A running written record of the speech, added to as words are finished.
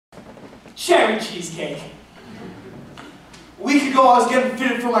cherry cheesecake. A week ago, I was getting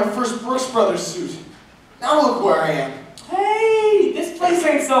fitted for my first Brooks Brothers suit. Now look where I am. Hey, this place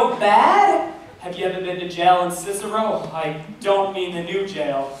ain't so bad. Have you ever been to jail in Cicero? I don't mean the new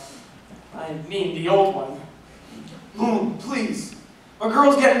jail. I mean the old one. Moon, please. My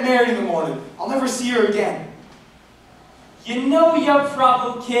girl's getting married in the morning. I'll never see her again. You know your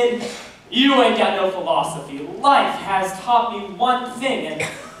problem, kid? You ain't got no philosophy. Life has taught me one thing, and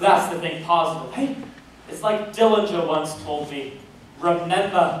that's the thing positive. Hey, it's like Dillinger once told me.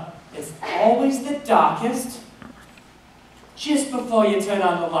 Remember, it's always the darkest just before you turn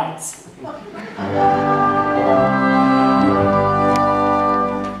on the lights.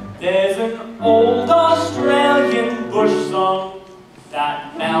 There's an old Australian bush song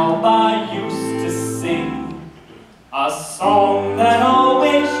that Melba used to sing. A song that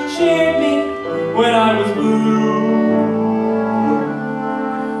always cheered me when I was blue.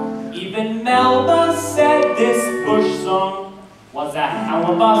 Even Melba said this bush song was a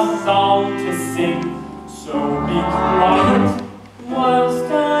hell of a song to sing. So be quiet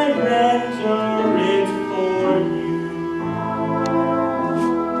whilst I render it for you.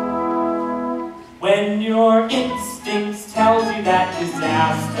 When your instincts tells you that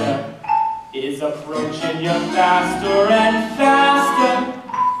disaster is approaching you faster and faster,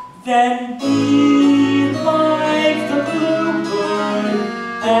 then be like the bluebird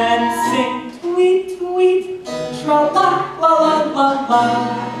and sing tweet, tweet, tra-la-la-la-la-la.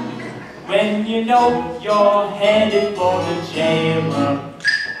 When you know you're headed for the jailer,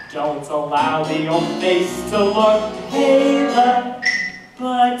 don't allow the old face to look paler,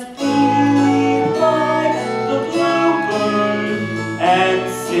 but be like the bluebird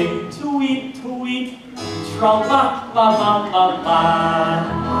and sing tweet, tweet, tra-la-la-la-la-la.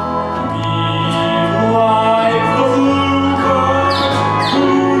 Be like the bluebird who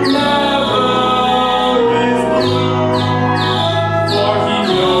never is blue, for he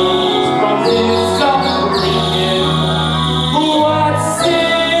knows from his upbringing what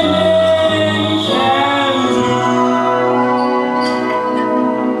sinning can do.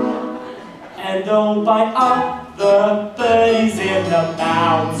 And though by other birdies in the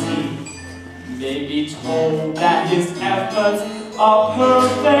bounty may be told that his efforts are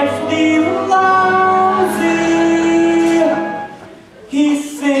perfectly lousy, he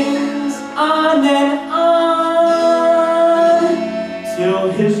sings on and on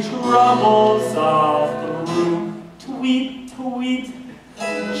till his troubles are through. Tweet, tweet,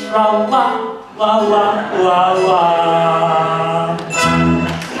 tra-la-la-la-la-la.